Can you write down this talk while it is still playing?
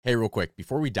Hey, real quick,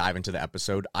 before we dive into the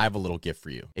episode, I have a little gift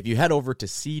for you. If you head over to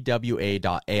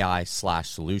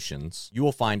cwa.ai/solutions, you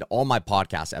will find all my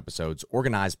podcast episodes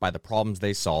organized by the problems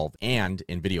they solve and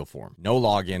in video form. No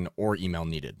login or email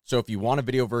needed. So if you want a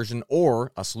video version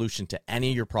or a solution to any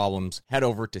of your problems, head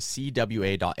over to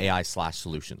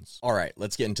cwa.ai/solutions. All right,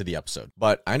 let's get into the episode.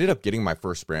 But I ended up getting my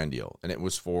first brand deal, and it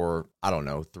was for,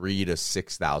 $3,000 to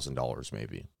 $6,000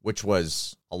 maybe, which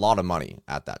was a lot of money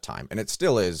at that time. And it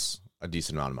still is a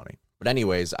decent amount of money. But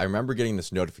anyways, I remember getting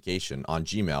this notification on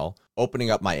Gmail,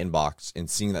 opening up my inbox and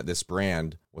seeing that this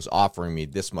brand was offering me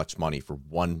this much money for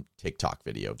one TikTok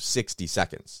video of 60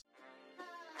 seconds.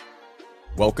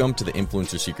 Welcome to the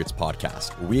Influencer Secrets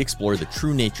Podcast, where we explore the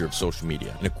true nature of social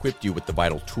media and equip you with the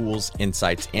vital tools,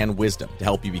 insights, and wisdom to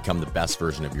help you become the best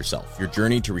version of yourself. Your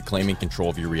journey to reclaiming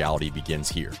control of your reality begins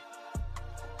here.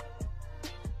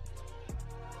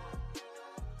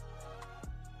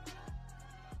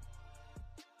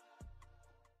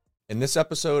 In this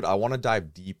episode, I want to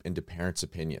dive deep into parents'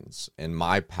 opinions and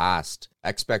my past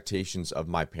expectations of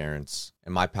my parents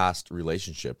and my past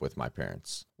relationship with my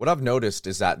parents. What I've noticed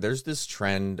is that there's this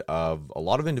trend of a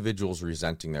lot of individuals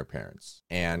resenting their parents.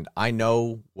 And I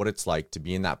know what it's like to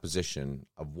be in that position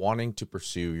of wanting to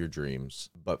pursue your dreams,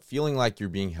 but feeling like you're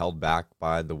being held back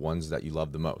by the ones that you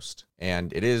love the most.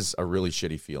 And it is a really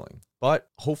shitty feeling. But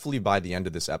hopefully by the end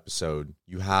of this episode,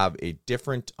 you have a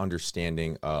different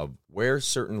understanding of where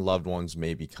certain loved ones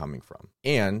may be coming from.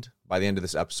 And by the end of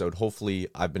this episode, hopefully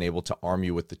I've been able to arm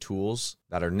you with the tools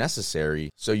that are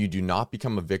necessary so you do not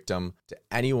become a victim to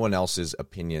anyone else's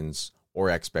opinions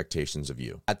or expectations of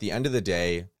you. At the end of the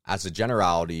day, as a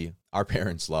generality, our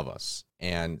parents love us.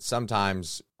 And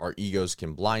sometimes our egos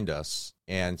can blind us,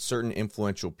 and certain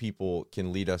influential people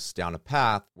can lead us down a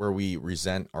path where we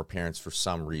resent our parents for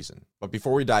some reason. But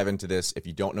before we dive into this, if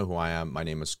you don't know who I am, my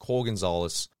name is Cole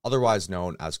Gonzalez, otherwise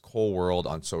known as Cole World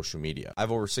on social media. I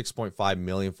have over 6.5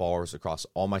 million followers across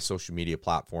all my social media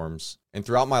platforms. And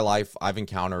throughout my life, I've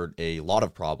encountered a lot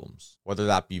of problems, whether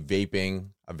that be vaping,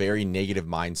 a very negative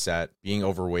mindset, being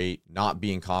overweight, not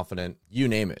being confident, you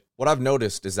name it. What I've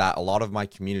noticed is that a lot of my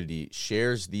community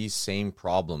shares these same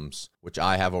problems, which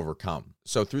I have overcome.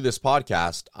 So through this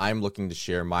podcast, I'm looking to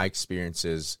share my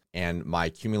experiences and my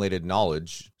accumulated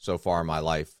knowledge so far in my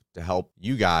life to help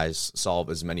you guys solve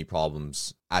as many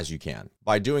problems as you can.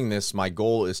 By doing this, my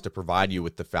goal is to provide you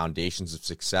with the foundations of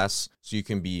success so you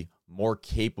can be more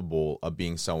capable of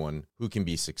being someone who can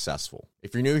be successful.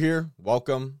 If you're new here,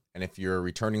 welcome. And if you're a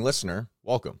returning listener,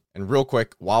 welcome. And real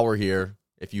quick, while we're here,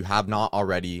 if you have not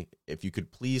already, if you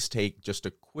could please take just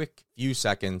a quick few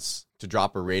seconds to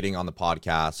drop a rating on the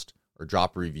podcast or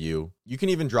drop a review. You can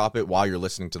even drop it while you're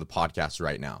listening to the podcast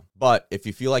right now. But if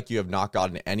you feel like you have not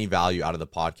gotten any value out of the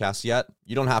podcast yet,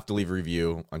 you don't have to leave a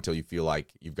review until you feel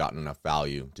like you've gotten enough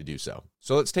value to do so.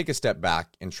 So let's take a step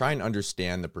back and try and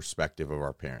understand the perspective of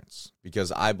our parents,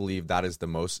 because I believe that is the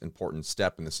most important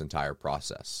step in this entire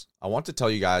process. I want to tell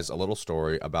you guys a little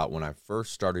story about when I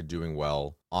first started doing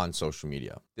well on social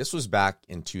media. This was back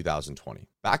in 2020.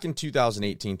 Back in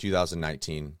 2018,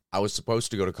 2019, I was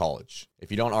supposed to go to college.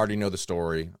 If you don't already know the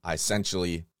story, I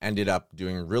essentially ended up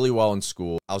doing really well in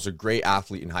school. I was a great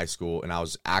athlete in high school, and I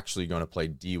was actually going to play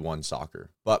D1 soccer.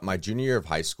 But my junior year of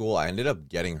high school, I ended up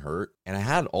getting hurt, and I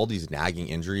had all these nagging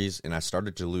injuries, and I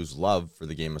started to lose love for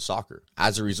the game of soccer.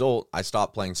 As a result, I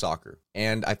stopped playing soccer.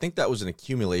 And I think that was an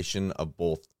accumulation of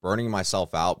both burning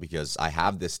myself out because I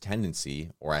had this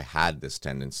tendency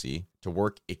to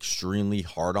work extremely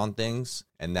hard on things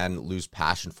and then lose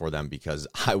passion for them because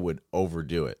I would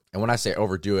overdo it. And when I say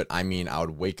overdo it, I mean I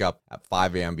would wake up at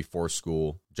 5 a.m. before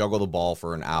school, juggle the ball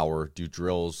for an hour, do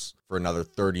drills for another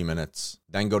 30 minutes,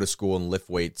 then go to school and lift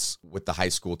weights with the high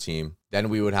school team. Then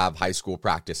we would have high school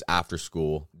practice after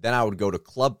school. Then I would go to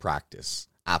club practice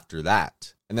after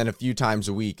that. And then a few times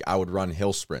a week, I would run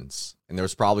hill sprints. And there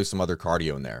was probably some other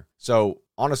cardio in there. So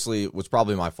honestly, it was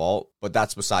probably my fault, but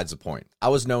that's besides the point. I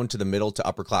was known to the middle to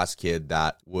upper class kid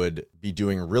that would be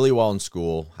doing really well in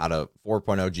school, had a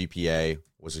 4.0 GPA,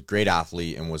 was a great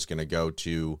athlete, and was going to go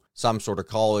to some sort of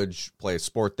college, play a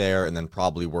sport there, and then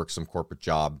probably work some corporate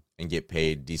job and get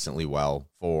paid decently well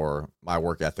for my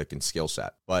work ethic and skill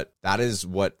set. But that is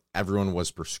what everyone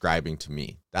was prescribing to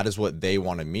me. That is what they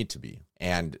wanted me to be.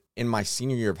 And in my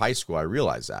senior year of high school, I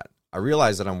realized that. I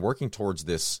realized that I'm working towards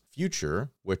this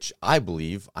future, which I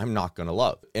believe I'm not going to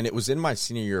love. And it was in my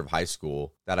senior year of high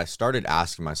school that I started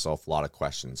asking myself a lot of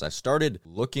questions. I started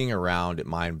looking around at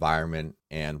my environment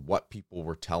and what people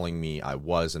were telling me I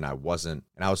was and I wasn't.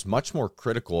 And I was much more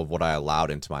critical of what I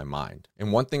allowed into my mind.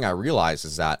 And one thing I realized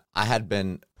is that I had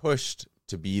been pushed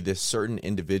to be this certain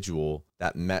individual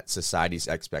that met society's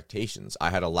expectations. I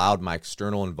had allowed my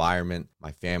external environment,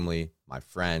 my family, my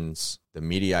friends, the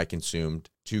media I consumed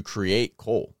to create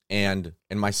Cole. And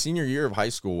in my senior year of high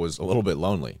school was a little bit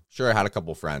lonely. Sure, I had a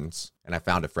couple friends and I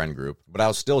found a friend group, but I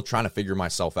was still trying to figure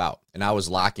myself out. And I was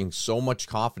lacking so much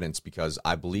confidence because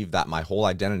I believed that my whole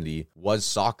identity was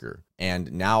soccer.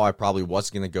 And now I probably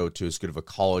wasn't going to go to as good of a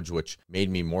college, which made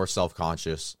me more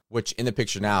self-conscious, which in the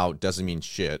picture now doesn't mean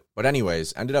shit. But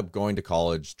anyways, ended up going to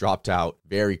college, dropped out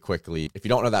very quickly. If you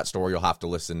don't know that story, you'll have to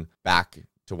listen back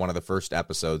to one of the first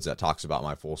episodes that talks about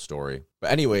my full story.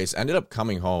 But anyways, ended up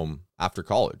coming home after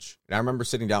college. And I remember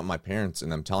sitting down with my parents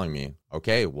and them telling me,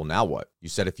 okay, well, now what? You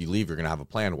said if you leave, you're going to have a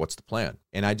plan. What's the plan?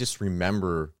 And I just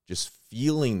remember just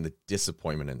feeling the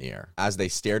disappointment in the air as they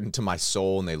stared into my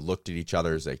soul and they looked at each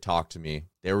other as they talked to me.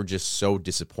 They were just so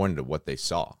disappointed at what they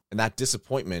saw. And that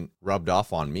disappointment rubbed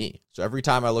off on me. So every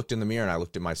time I looked in the mirror and I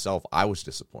looked at myself, I was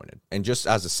disappointed. And just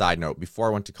as a side note, before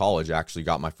I went to college, I actually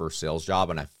got my first sales job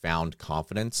and I found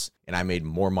confidence and I made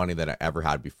more money than I ever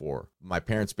had before. My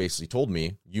parents basically told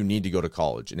me, you need to go to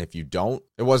college. And if you don't,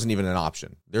 it wasn't even an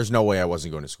option. There's no way I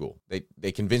wasn't going to school.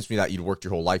 They convinced me that you'd worked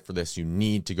your whole life for this. You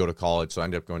need to go to college. So I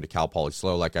ended up going to Cal Poly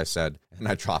SLO, like I said, and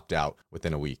I dropped out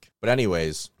within a week. But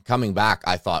anyways, coming back,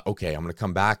 I thought, okay, I'm going to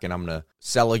come back and I'm going to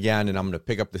sell again and I'm going to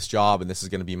pick up this job and this is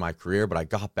going to be my career. But I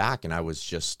got back and I was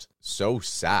just so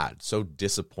sad, so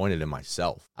disappointed in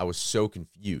myself. I was so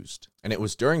confused. And it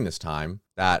was during this time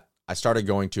that I started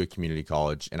going to a community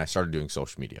college and I started doing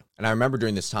social media. And I remember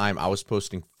during this time, I was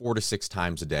posting 4 to 6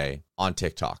 times a day on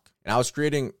TikTok. And I was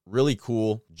creating really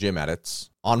cool gym edits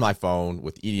on my phone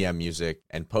with EDM music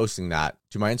and posting that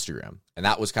to my Instagram. And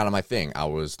that was kind of my thing. I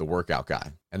was the workout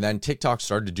guy. And then TikTok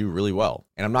started to do really well.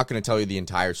 And I'm not going to tell you the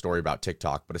entire story about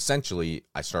TikTok, but essentially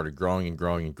I started growing and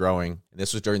growing and growing. And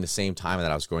this was during the same time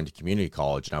that I was going to community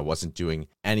college and I wasn't doing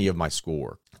any of my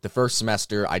schoolwork. The first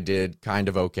semester I did kind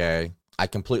of okay. I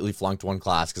completely flunked one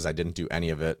class because I didn't do any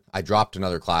of it. I dropped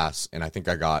another class and I think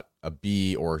I got a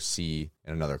B or a C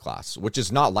in another class, which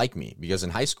is not like me because in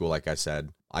high school, like I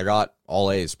said, I got all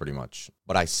A's pretty much,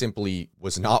 but I simply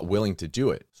was not willing to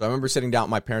do it. So I remember sitting down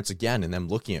with my parents again and them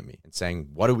looking at me and saying,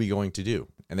 what are we going to do?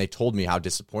 And they told me how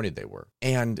disappointed they were.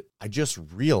 And I just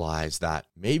realized that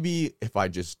maybe if I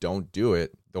just don't do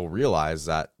it, they'll realize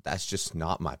that that's just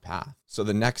not my path. So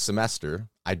the next semester,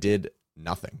 I did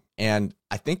nothing. And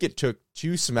I think it took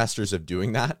 2 semesters of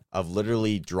doing that, of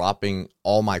literally dropping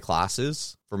all my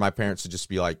classes for my parents to just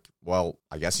be like, well,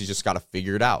 I guess you just got to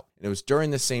figure it out. And it was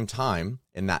during the same time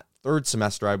in that 3rd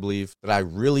semester, I believe, that I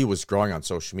really was growing on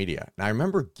social media. And I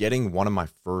remember getting one of my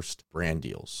first brand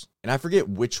deals. And I forget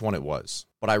which one it was,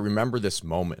 but I remember this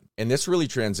moment. And this really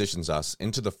transitions us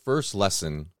into the first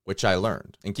lesson which I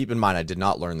learned. And keep in mind, I did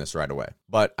not learn this right away,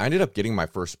 but I ended up getting my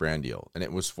first brand deal. And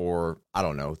it was for, I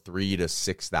don't know, $3,000 to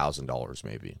 $6,000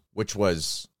 maybe, which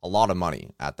was a lot of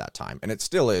money at that time. And it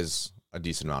still is a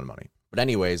decent amount of money. But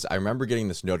anyways, I remember getting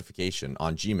this notification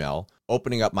on Gmail,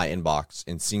 opening up my inbox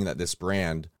and seeing that this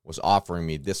brand was offering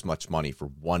me this much money for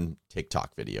one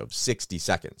TikTok video of 60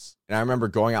 seconds. And I remember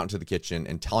going out into the kitchen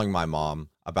and telling my mom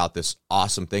about this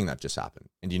awesome thing that just happened.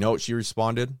 And you know what she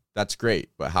responded? That's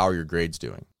great, but how are your grades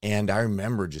doing? And I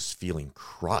remember just feeling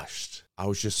crushed. I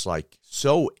was just like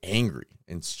so angry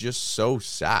and just so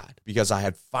sad because I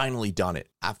had finally done it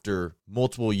after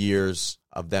multiple years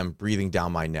of them breathing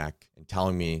down my neck and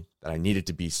telling me that I needed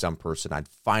to be some person. I'd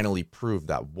finally proved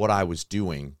that what I was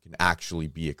doing can actually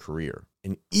be a career.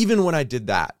 And even when I did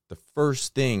that, the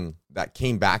first thing that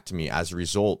came back to me as a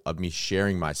result of me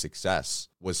sharing my success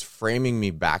was framing me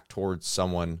back towards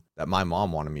someone that my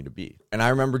mom wanted me to be. And I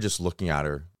remember just looking at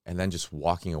her and then just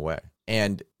walking away.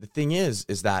 And the thing is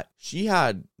that she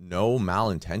had no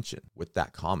malintention with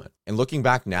that comment. And looking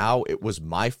back now, it was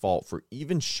my fault for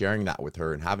even sharing that with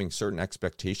her and having certain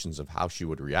expectations of how she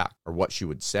would react or what she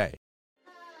would say.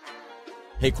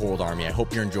 Hey, Cold Army, I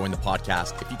hope you're enjoying the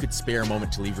podcast. If you could spare a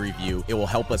moment to leave a review, it will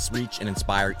help us reach and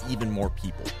inspire even more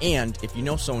people. And if you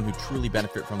know someone who truly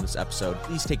benefit from this episode,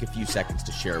 please take a few seconds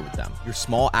to share it with them. Your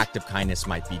small act of kindness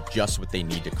might be just what they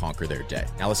need to conquer their day.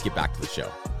 Now let's get back to the show.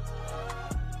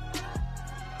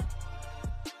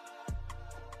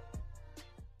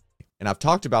 And I've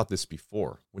talked about this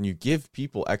before. When you give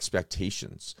people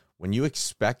expectations, when you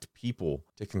expect people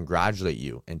to congratulate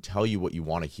you and tell you what you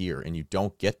want to hear and you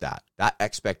don't get that, that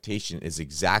expectation is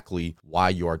exactly why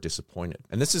you are disappointed.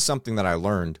 And this is something that I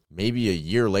learned maybe a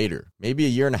year later, maybe a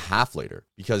year and a half later,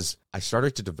 because I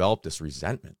started to develop this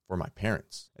resentment for my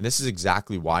parents. And this is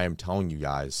exactly why I'm telling you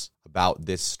guys about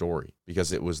this story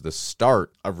because it was the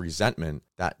start of resentment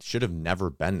that should have never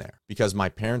been there, because my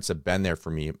parents have been there for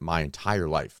me my entire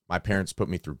life. My parents put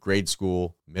me through grade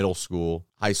school, middle school,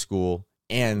 high school,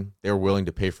 and they were willing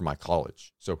to pay for my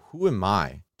college. So who am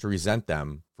I to resent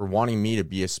them for wanting me to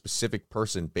be a specific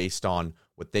person based on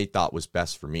what they thought was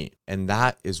best for me? And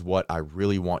that is what I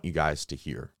really want you guys to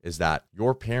hear, is that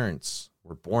your parents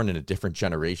were born in a different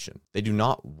generation. They do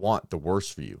not want the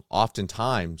worst for you.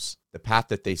 Oftentimes, the path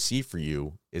that they see for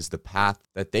you is the path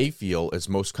that they feel is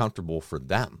most comfortable for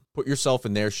them. Put yourself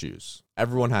in their shoes.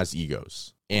 Everyone has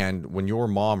egos. And when your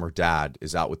mom or dad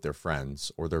is out with their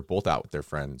friends, or they're both out with their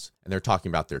friends, and they're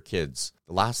talking about their kids,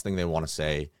 the last thing they want to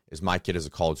say is, my kid is a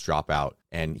college dropout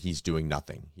and he's doing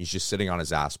nothing. He's just sitting on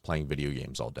his ass playing video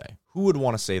games all day. Who would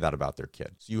want to say that about their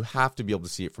kid? So you have to be able to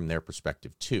see it from their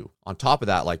perspective too. On top of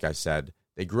that, like I said,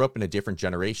 they grew up in a different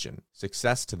generation.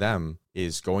 Success to them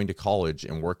is going to college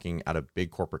and working at a big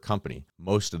corporate company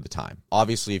most of the time.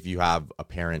 Obviously, if you have a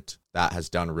parent that has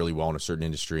done really well in a certain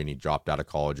industry and he dropped out of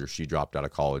college or she dropped out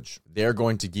of college, they're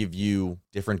going to give you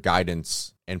different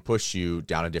guidance and push you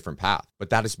down a different path. But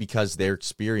that is because their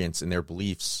experience and their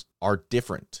beliefs are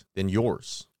different than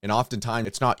yours. And oftentimes,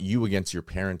 it's not you against your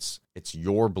parents. It's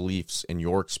your beliefs and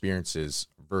your experiences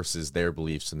versus their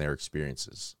beliefs and their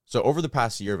experiences. So over the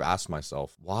past year, I've asked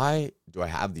myself, why do I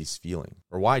have these feelings?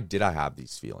 Or why did I have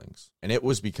these feelings? And it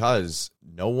was because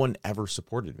no one ever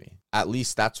supported me. At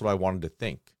least that's what I wanted to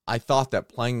think. I thought that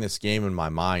playing this game in my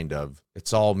mind of,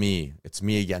 it's all me, it's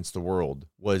me against the world,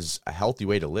 was a healthy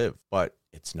way to live, but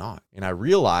it's not. And I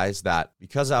realized that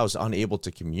because I was unable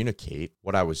to communicate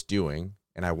what I was doing,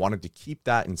 and I wanted to keep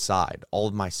that inside, all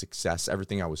of my success,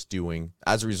 everything I was doing.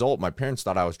 As a result, my parents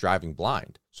thought I was driving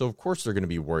blind. So of course they're going to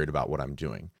be worried about what I'm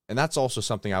doing. And that's also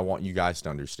something I want you guys to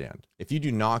understand. If you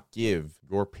do not give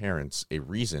your parents a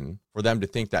reason for them to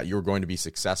think that you're going to be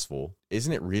successful,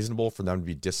 isn't it reasonable for them to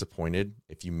be disappointed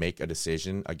if you make a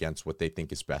decision against what they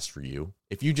think is best for you?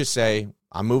 If you just say,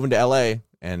 I'm moving to LA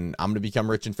and I'm going to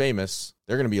become rich and famous,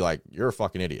 they're going to be like, you're a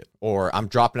fucking idiot. Or I'm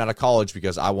dropping out of college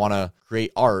because I want to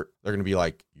create art. They're going to be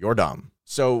like, you're dumb.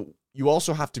 So you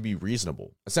also have to be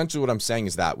reasonable. Essentially what I'm saying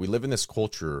is that we live in this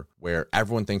culture where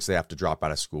everyone thinks they have to drop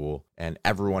out of school and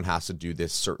everyone has to do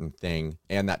this certain thing.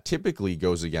 And that typically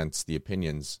goes against the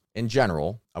opinions in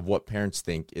general of what parents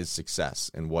think is success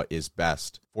and what is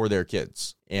best for their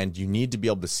kids. And you need to be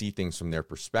able to see things from their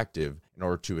perspective in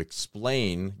order to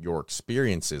explain your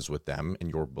experiences with them and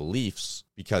your beliefs,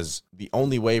 because the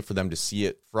only way for them to see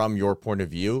it from your point of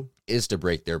view is to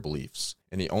break their beliefs.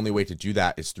 And the only way to do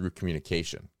that is through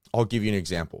communication. I'll give you an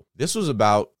example. This was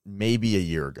about maybe a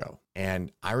year ago.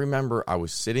 And I remember I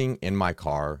was sitting in my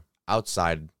car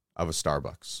outside of a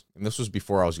Starbucks. And this was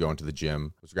before I was going to the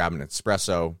gym. I was grabbing an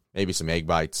espresso, maybe some egg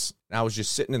bites. And I was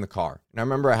just sitting in the car. And I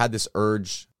remember I had this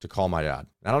urge to call my dad.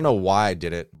 And I don't know why I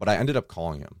did it, but I ended up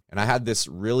calling him. And I had this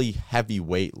really heavy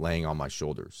weight laying on my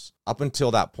shoulders. Up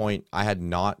until that point, I had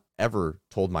not ever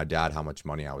told my dad how much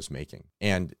money I was making.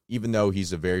 And even though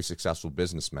he's a very successful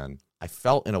businessman, I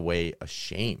felt in a way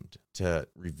ashamed to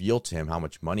reveal to him how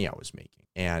much money I was making.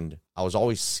 And I was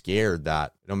always scared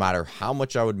that no matter how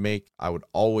much I would make, I would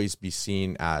always be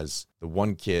seen as the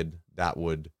one kid that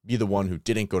would be the one who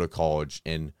didn't go to college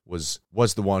and was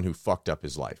the one who fucked up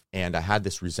his life. And I had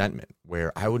this resentment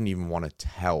where I wouldn't even want to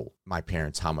tell my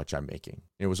parents how much I'm making.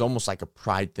 It was almost like a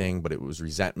pride thing, but it was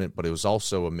resentment, but it was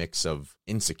also a mix of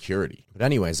insecurity. But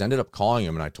anyways, I ended up calling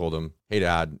him and I told him, hey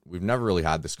dad, we've never really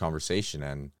had this conversation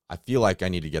and I feel like I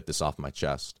need to get this off my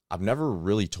chest. I've never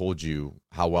really told you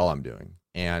how well I'm doing.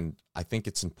 And I think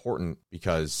it's important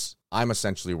because I'm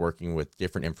essentially working with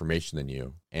different information than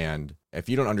you. And if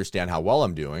you don't understand how well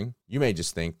I'm doing, you may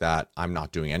just think that I'm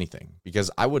not doing anything,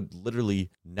 because I would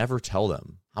literally never tell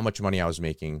them how much money I was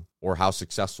making or how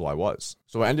successful I was.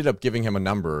 So I ended up giving him a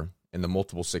number in the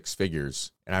multiple six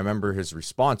figures. And I remember his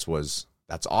response was,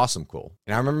 that's awesome, Cole.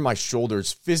 And I remember my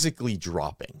shoulders physically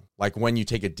dropping, like when you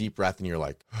take a deep breath and you're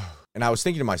like, and I was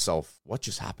thinking to myself, what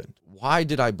just happened? Why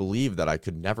did I believe that I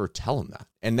could never tell him that?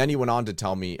 And then he went on to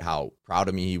tell me how proud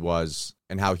of me he was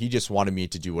and how he just wanted me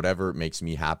to do whatever makes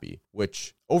me happy,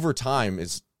 which over time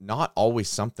is not always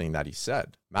something that he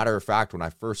said. Matter of fact, when I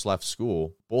first left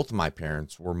school, both of my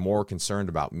parents were more concerned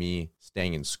about me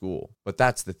staying in school. But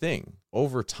that's the thing.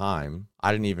 Over time,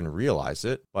 I didn't even realize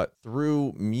it, but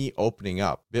through me opening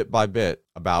up bit by bit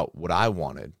about what I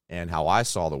wanted and how I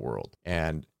saw the world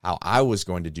and how I was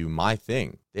going to do my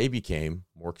thing, they became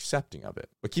more accepting of it.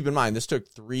 But keep in mind, this took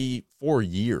 3-4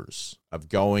 years of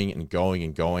going and going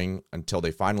and going until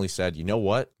they finally said, you know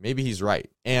what, maybe he's right.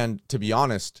 And to be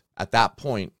honest, at that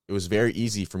point, it was very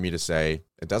easy for me to say,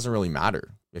 it doesn't really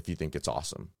matter if you think it's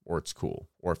awesome or it's cool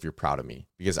or if you're proud of me,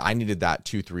 because I needed that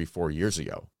 2, 3, 4 years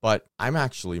ago. But I'm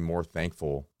actually more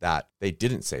thankful that they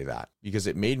didn't say that, because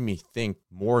it made me think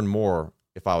more and more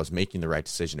if I was making the right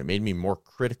decision. It made me more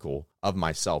critical of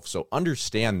myself. So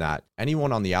understand that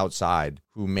anyone on the outside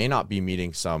who may not be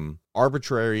meeting some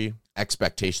arbitrary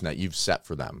expectation that you've set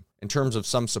for them in terms of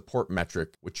some support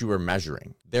metric which you are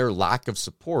measuring, their lack of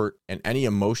support and any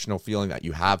emotional feeling that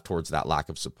you have towards that lack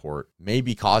of support may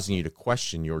be causing you to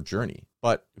question your journey.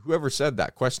 But whoever said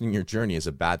that questioning your journey is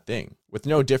a bad thing? With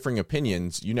no differing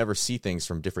opinions, you never see things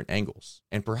from different angles.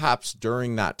 And perhaps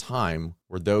during that time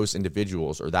where those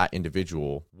individuals or that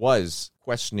individual was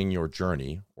questioning your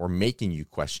journey or making you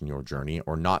question your journey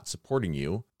or not supporting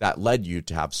you, that led you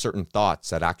to have certain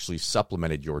thoughts that actually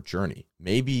supplemented your journey.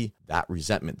 Maybe that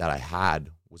resentment that I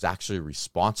had was actually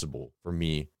responsible for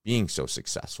me being so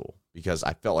successful, because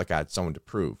I felt like I had someone to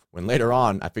prove, when later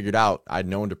on I figured out I had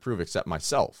no one to prove except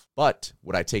myself. But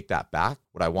would I take that back?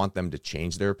 Would I want them to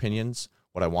change their opinions?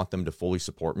 Would I want them to fully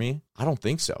support me? I don't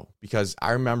think so, because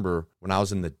I remember when I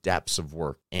was in the depths of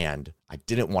work and I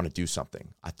didn't want to do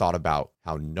something, I thought about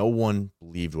how no one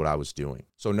believed what I was doing.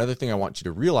 So another thing I want you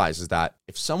to realize is that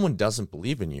if someone doesn't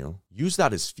believe in you, use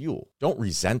that as fuel. Don't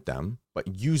resent them,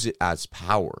 but use it as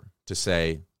power to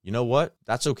say, you know what?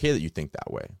 That's okay that you think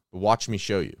that way, but watch me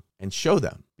show you. And show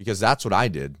them, because that's what I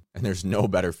did. And there's no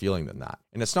better feeling than that.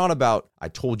 And it's not about I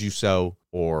told you so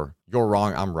or you're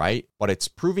wrong, I'm right, but it's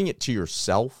proving it to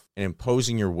yourself and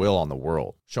imposing your will on the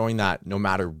world, showing that no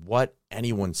matter what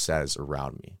anyone says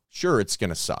around me, sure, it's going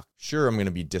to suck. Sure, I'm going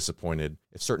to be disappointed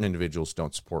if certain individuals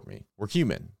don't support me. We're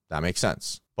human. That makes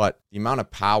sense. But the amount of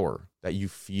power that you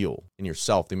feel in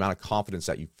yourself, the amount of confidence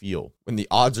that you feel when the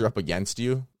odds are up against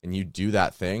you and you do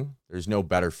that thing, there's no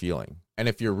better feeling. And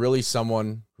if you're really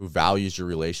someone who values your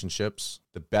relationships,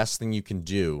 the best thing you can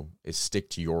do is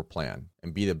stick to your plan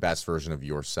and be the best version of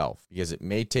yourself, because it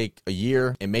may take a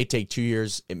year, it may take 2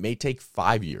 years, it may take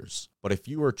 5 years. But if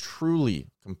you are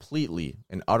truly, completely,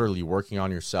 and utterly working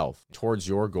on yourself towards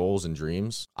your goals and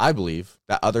dreams, I believe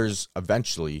that others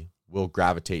eventually will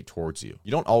gravitate towards you.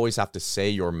 You don't always have to say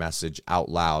your message out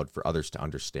loud for others to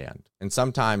understand. And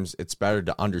sometimes it's better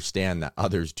to understand that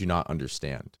others do not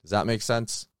understand. Does that make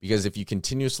sense? Because if you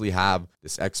continuously have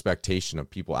this expectation of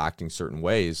people acting certain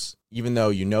ways, even though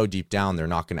you know deep down they're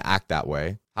not going to act that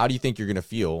way, how do you think you're going to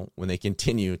feel when they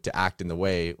continue to act in the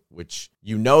way which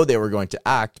you know they were going to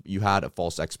act, but you had a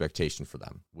false expectation for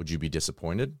them? Would you be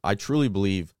disappointed? I truly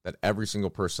believe that every single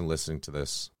person listening to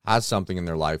this has something in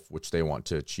their life which they want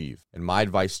to achieve. And my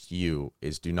advice to you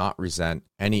is do not resent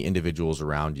any individuals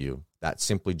around you that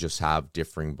simply just have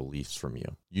differing beliefs from you.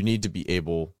 You need to be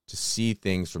able to see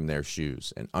things from their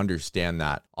shoes and understand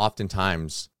that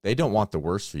oftentimes they don't want the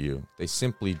worst for you. They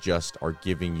simply just are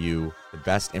giving you the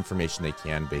best information they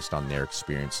can based on their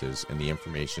experiences and the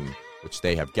information which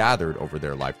they have gathered over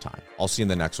their lifetime. I'll see you in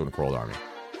the next one, Coral Army.